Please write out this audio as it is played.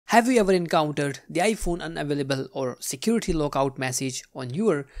Have you ever encountered the iPhone unavailable or security lockout message on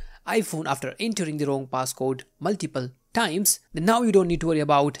your iPhone after entering the wrong passcode multiple times? Then now you don't need to worry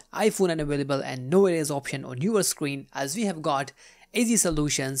about iPhone unavailable and no erase option on your screen, as we have got easy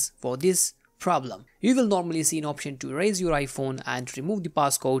solutions for this problem. You will normally see an option to erase your iPhone and remove the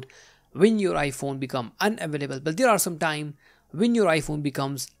passcode when your iPhone becomes unavailable, but there are some time when your iPhone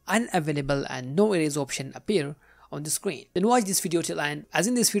becomes unavailable and no erase option appear on the screen. Then watch this video till end, as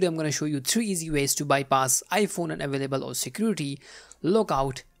in this video I'm going to show you 3 easy ways to bypass iPhone unavailable or security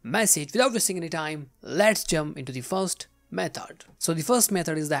lockout message. Without wasting any time, let's jump into the first method. So the first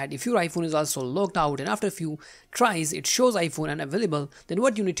method is that if your iPhone is also locked out and after a few tries it shows iPhone unavailable, then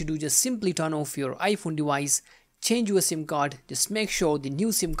what you need to do, just simply turn off your iPhone device, change your SIM card, just make sure the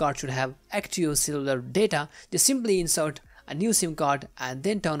new SIM card should have active cellular data. Just simply insert a new SIM card and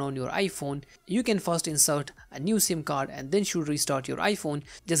then turn on your iPhone. You can first insert a new SIM card and then should restart your iPhone.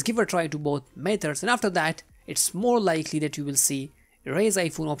 Just give a try to both methods, and after that it's more likely that you will see erase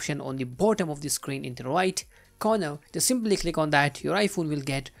iPhone option on the bottom of the screen in the right corner. Just simply click on that, your iPhone will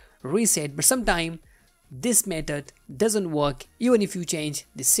get reset. But sometimes this method doesn't work. Even if you change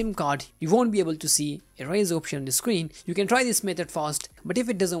the SIM card, you won't be able to see erase option on the screen. You can try this method first, but if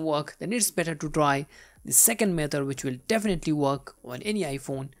it doesn't work, then it's better to try the second method, which will definitely work on any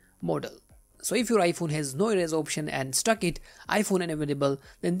iPhone model. So if your iPhone has no erase option and stuck it iPhone unavailable,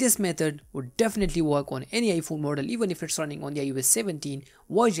 then this method would definitely work on any iPhone model, even if it's running on the iOS 17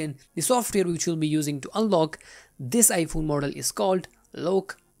 version. The software which you'll be using to unlock this iPhone model is called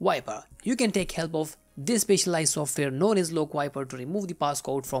Lock Wiper. You can take help of this specialized software known as Lock Wiper to remove the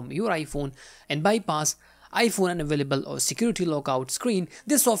passcode from your iPhone and bypass iPhone unavailable or security lockout screen.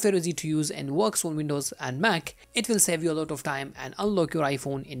 This software is easy to use and works on Windows and Mac. It will save you a lot of time and unlock your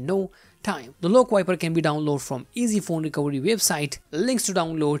iPhone in no time. The Lock Wiper can be downloaded from Easy Phone Recovery website. Links to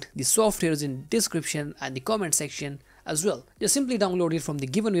download the software is in description and the comment section as well. Just simply download it from the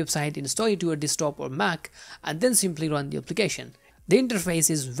given website, install it to your desktop or Mac, and then simply run the application. The interface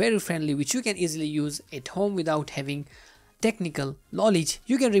is very friendly, which you can easily use at home without having technical knowledge.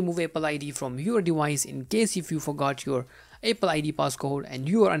 You can remove Apple ID from your device in case if you forgot your Apple ID passcode and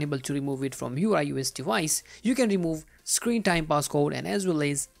you are unable to remove it from your iOS device. You can remove screen time passcode, and as well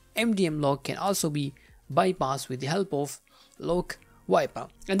as MDM lock can also be bypassed with the help of Lock Wiper.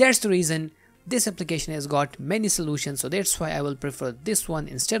 And that's the reason this application has got many solutions, so that's why I will prefer this one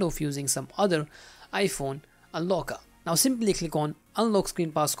instead of using some other iPhone unlocker. Now simply click on unlock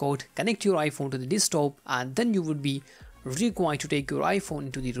screen passcode, connect your iPhone to the desktop, and then you would be required to take your iPhone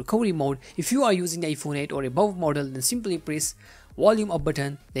into the recovery mode. If you are using the iPhone 8 or above model, then simply press volume up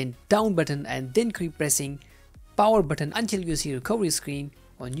button, then down button, and then keep pressing power button until you see recovery screen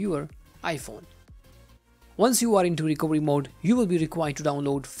on your iPhone. Once you are into recovery mode, you will be required to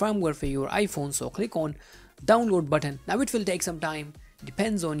download firmware for your iPhone, so click on download button. Now it will take some time,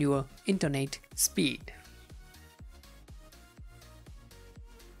 depends on your internet speed.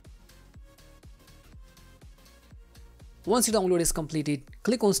 Once the download is completed,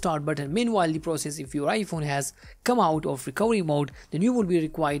 click on start button. Meanwhile, the process, if your iPhone has come out of recovery mode, then you will be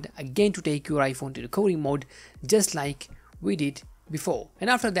required again to take your iPhone to recovery mode, just like we did before.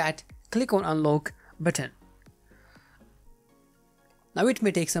 And after that, click on unlock button. Now it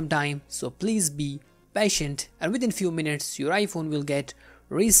may take some time, so please be patient, and within few minutes your iPhone will get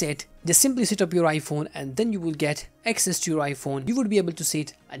reset. Just simply set up your iPhone and then you will get access to your iPhone. You would be able to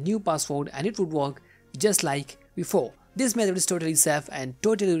set a new password and it would work just like before. This method is totally safe and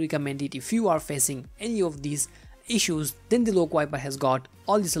totally recommended. If you are facing any of these issues, then the Lock Wiper has got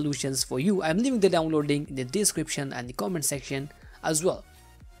all the solutions for you. I am leaving the download link in the description and the comment section as well.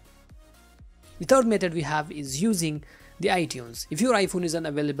 The third method we have is using the iTunes. If your iPhone is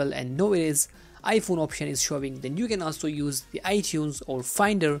unavailable and no erase iPhone option is showing, then you can also use the iTunes or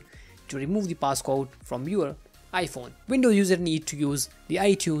Finder to remove the passcode from your iPhone. Windows user need to use the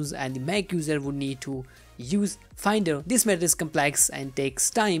iTunes and the Mac user would need to use Finder. This method is complex and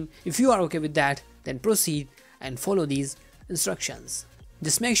takes time. If you are okay with that, then proceed and follow these instructions.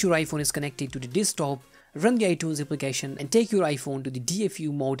 Just make sure iPhone is connected to the desktop, run the iTunes application and take your iPhone to the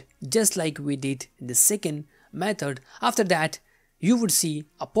DFU mode, just like we did in the second method. After that, you would see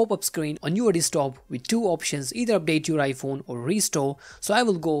a pop-up screen on your desktop with two options, either update your iPhone or restore. So I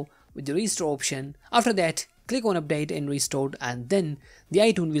will go with the restore option. After that, click on update and restore, and then the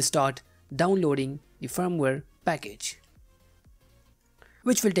iTunes will start downloading the firmware package,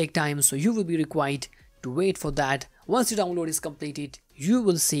 which will take time, so you will be required to wait for that. Once the download is completed, you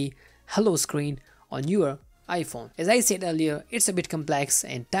will see hello screen on your iPhone. As I said earlier, it's a bit complex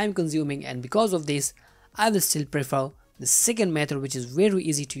and time consuming, and because of this I will still prefer The second method, which is very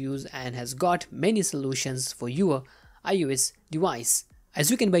easy to use and has got many solutions for your iOS device, as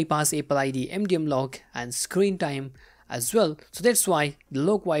you can bypass Apple ID, MDM lock and screen time as well. So that's why the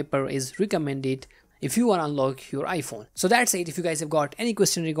lock wiper is recommended if you want to unlock your iPhone. So that's it. If you guys have got any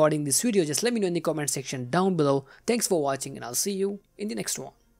question regarding this video, just let me know in the comment section down below. Thanks for watching and I'll see you in the next one.